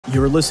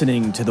You're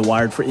listening to the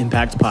Wired for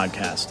Impact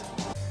podcast.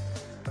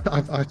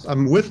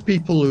 I'm with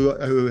people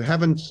who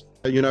haven't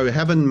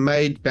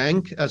made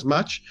bank as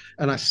much,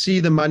 and I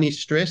see the money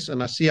stress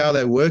and I see how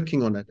they're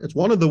working on it. It's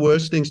one of the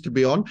worst things to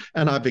be on,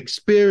 and I've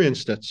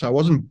experienced it. So I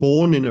wasn't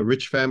born in a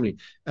rich family,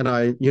 and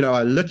I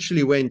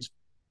literally went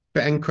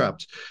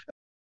bankrupt,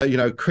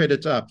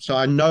 credit up. So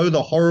I know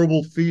the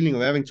horrible feeling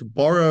of having to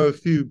borrow a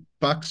few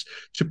bucks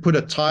to put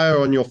a tire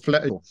on your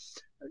flat.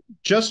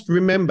 Just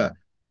remember,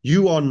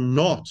 you are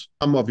not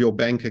some of your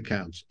bank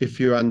accounts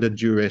if you're under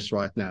duress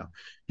right now.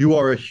 You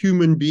are a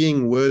human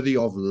being worthy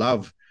of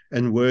love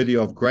and worthy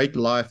of great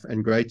life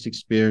and great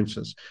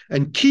experiences.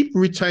 And keep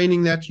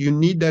retaining that. You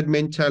need that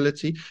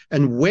mentality.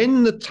 And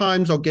when the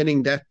times are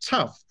getting that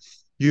tough,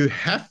 you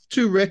have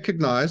to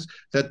recognize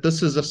that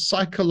this is a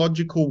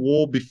psychological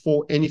war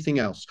before anything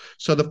else.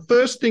 So the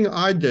first thing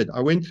I did,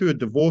 I went through a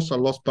divorce. I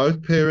lost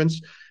both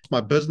parents,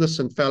 my business,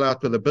 and fell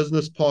out with a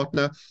business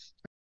partner.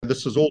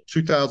 This is all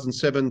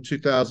 2007,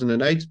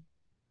 2008.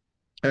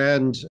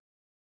 And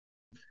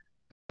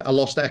I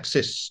lost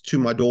access to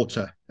my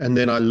daughter. And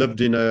then I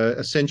lived in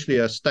essentially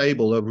a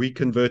stable, a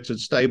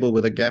reconverted stable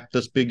with a gap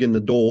this big in the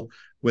door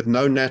with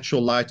no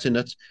natural light in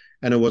it.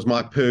 And it was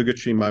my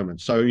purgatory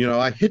moment. So,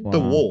 I hit the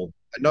wall.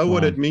 I know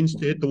what it means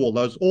to hit the wall.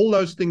 All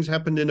those things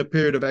happened in a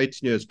period of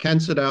 18 years.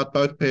 Cancered out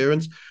both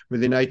parents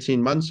within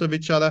 18 months of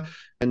each other.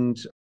 And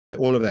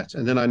all of that.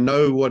 And then I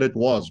know what it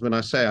was when I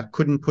say I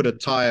couldn't put a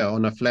tire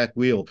on a flat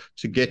wheel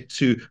to get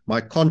to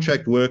my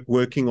contract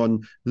working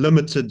on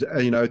limited,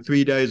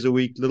 3 days a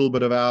week, little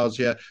bit of hours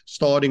here,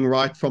 starting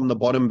right from the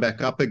bottom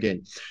back up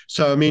again.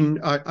 So,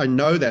 I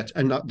know that.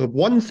 And the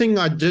one thing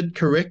I did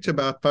correct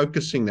about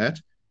focusing that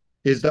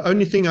is the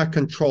only thing I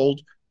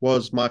controlled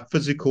was my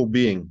physical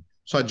being.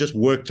 So I just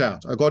worked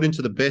out. I got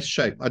into the best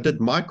shape. I did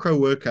micro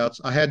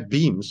workouts. I had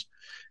beams.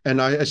 And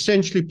I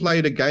essentially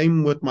played a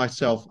game with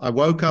myself. I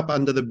woke up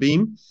under the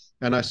beam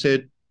and I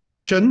said,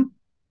 chin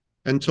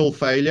until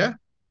failure.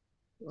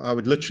 I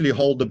would literally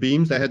hold the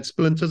beams. They had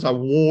splinters. I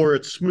wore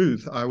it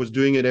smooth. I was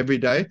doing it every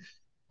day.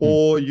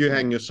 Or you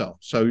hang yourself.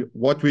 So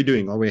what are we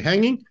doing? Are we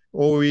hanging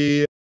or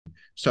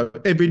So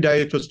every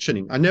day it was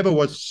chinning. I never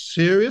was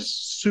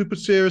super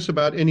serious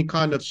about any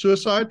kind of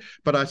suicide,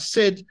 but I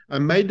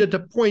made it a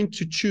point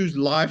to choose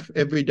life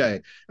every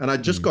day. And I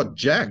just got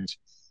jacked.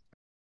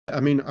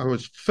 I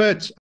was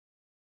fit.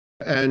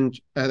 And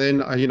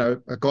then I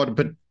got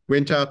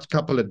went out a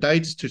couple of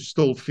dates to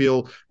still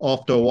feel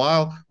after a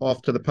while,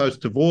 after the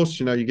post-divorce,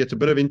 you get a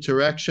bit of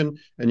interaction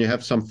and you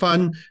have some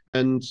fun,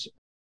 and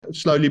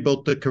slowly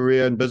built the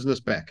career and business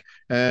back.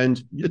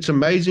 And it's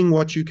amazing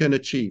what you can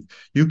achieve.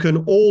 You can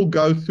all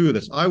go through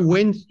this. I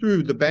went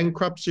through the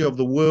bankruptcy of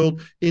the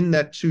world in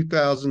that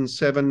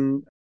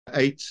 2007-8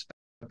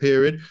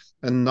 period,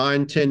 and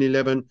 9, 10,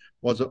 11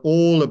 was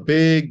all a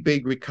big,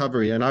 big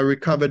recovery. And I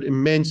recovered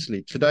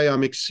immensely. Today,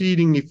 I'm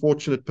exceedingly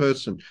fortunate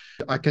person.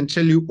 I can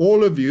tell you,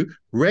 all of you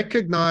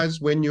recognize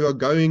when you are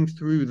going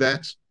through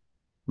that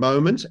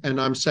moment.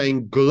 And I'm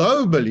saying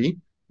globally,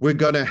 we're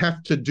going to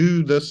have to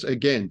do this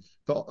again.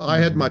 So I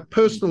had my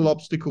personal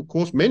obstacle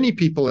course. Many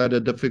people had a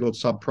difficult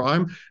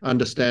subprime,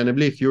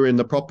 understandably, if you're in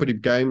the property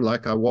game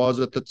like I was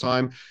at the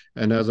time.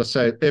 And as I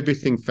say,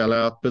 everything fell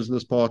out,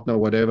 business partner,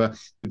 whatever,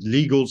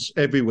 legals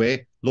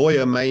everywhere,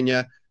 lawyer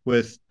mania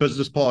with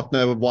business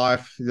partner,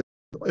 wife,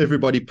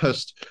 everybody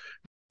pissed.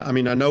 I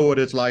know what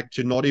it's like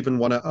to not even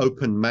want to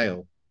open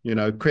mail,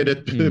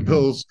 credit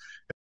bills,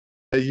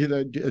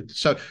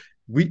 so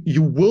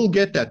you will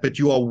get that, but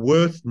you are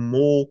worth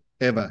more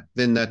ever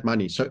than that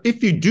money. So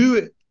if you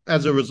do,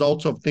 as a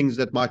result of things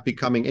that might be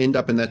coming, end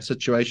up in that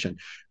situation,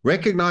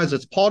 recognize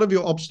it's part of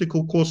your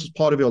obstacle course, it's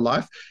part of your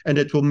life, and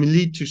it will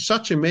lead to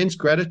such immense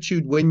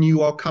gratitude when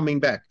you are coming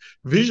back.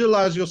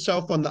 Visualize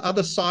yourself on the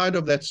other side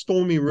of that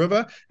stormy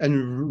river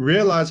and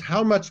realize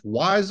how much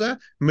wiser,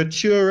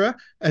 maturer,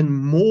 and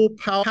more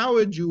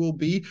powered you will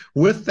be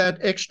with that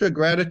extra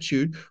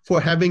gratitude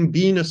for having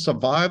been a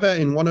survivor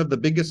in one of the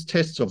biggest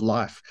tests of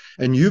life.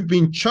 And you've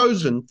been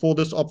chosen for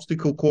this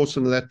obstacle course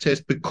and that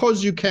test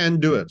because you can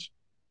do it.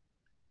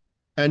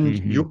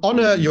 And you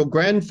honor your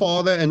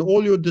grandfather and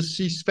all your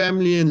deceased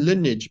family and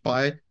lineage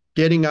by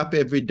getting up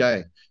every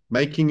day,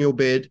 making your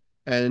bed,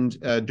 and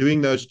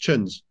doing those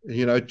chins.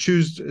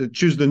 Choose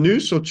the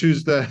noose or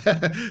choose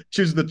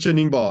the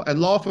chinning bar, and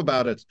laugh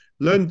about it.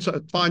 Learn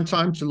to find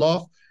time to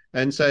laugh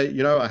and say,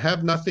 I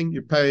have nothing.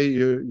 You pay,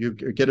 you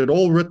get it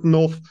all written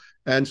off,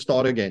 and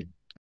start again.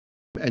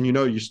 And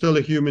you're still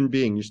a human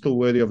being. You're still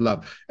worthy of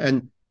love.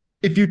 And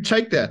if you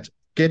take that,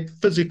 get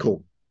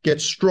physical. Get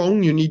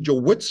strong. You need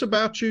your wits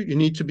about you. You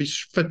need to be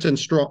fit and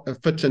strong,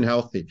 fit and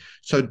healthy.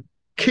 So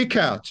kick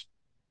out.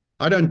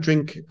 I don't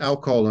drink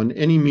alcohol on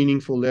any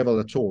meaningful level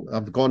at all.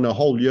 I've gone a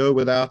whole year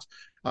without.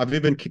 I've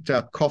even kicked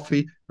out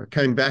coffee. I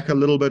came back a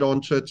little bit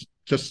onto it,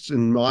 just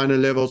in minor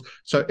levels.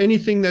 So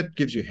anything that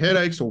gives you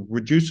headaches or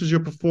reduces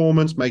your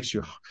performance, makes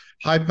you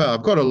hyper.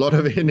 I've got a lot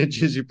of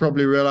energy, as you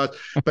probably realize,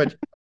 but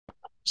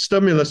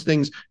stimulus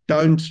things,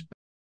 don't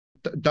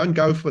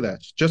go for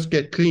that. Just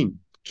get clean.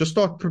 Just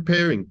start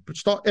preparing.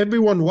 Start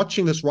everyone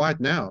watching this right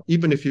now,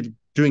 even if you've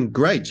doing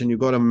great and you've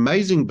got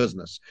amazing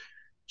business,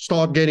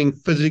 start getting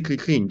physically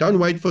clean. Don't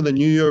wait for the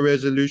New Year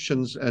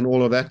resolutions and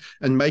all of that,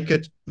 and make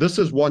it, this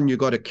is one you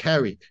got to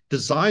carry.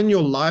 Design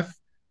your life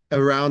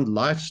around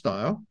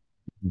lifestyle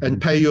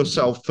and pay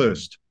yourself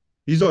first.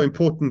 These are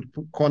important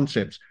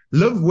concepts.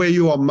 Live where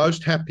you are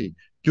most happy,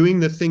 doing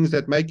the things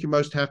that make you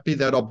most happy,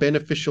 that are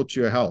beneficial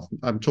to your health.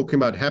 I'm talking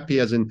about happy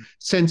as in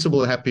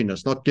sensible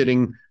happiness, not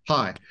getting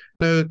high.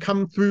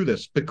 Come through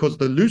this, because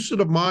the lucid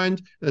of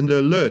mind and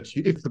the alert,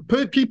 if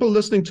the people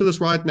listening to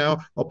this right now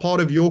are part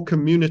of your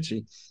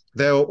community,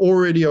 they are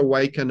already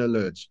awake and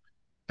alert,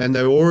 and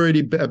they're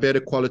already a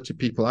better quality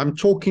people. I'm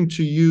talking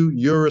to you,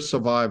 you're a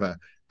survivor,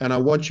 and I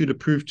want you to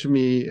prove to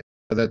me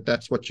that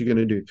that's what you're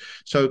going to do.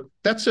 So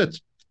that's it.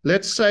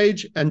 Let's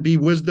sage and be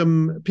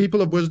wisdom,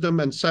 people of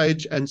wisdom and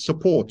sage and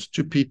support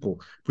to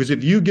people. Because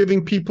if you're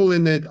giving people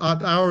in that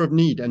hour of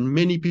need, and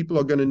many people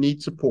are going to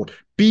need support,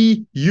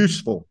 be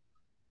useful.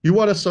 You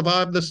want to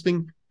survive this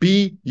thing,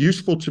 be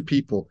useful to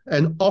people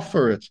and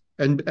offer it,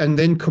 and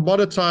then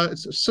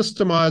commoditize,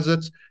 systemize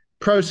it,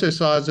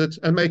 processize it,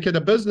 and make it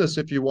a business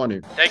if you want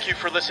to. Thank you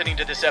for listening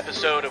to this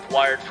episode of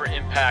Wired for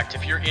Impact.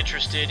 If you're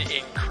interested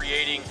in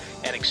creating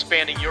and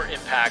expanding your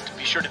impact,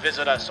 be sure to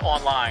visit us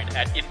online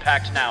at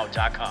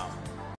impactnow.com.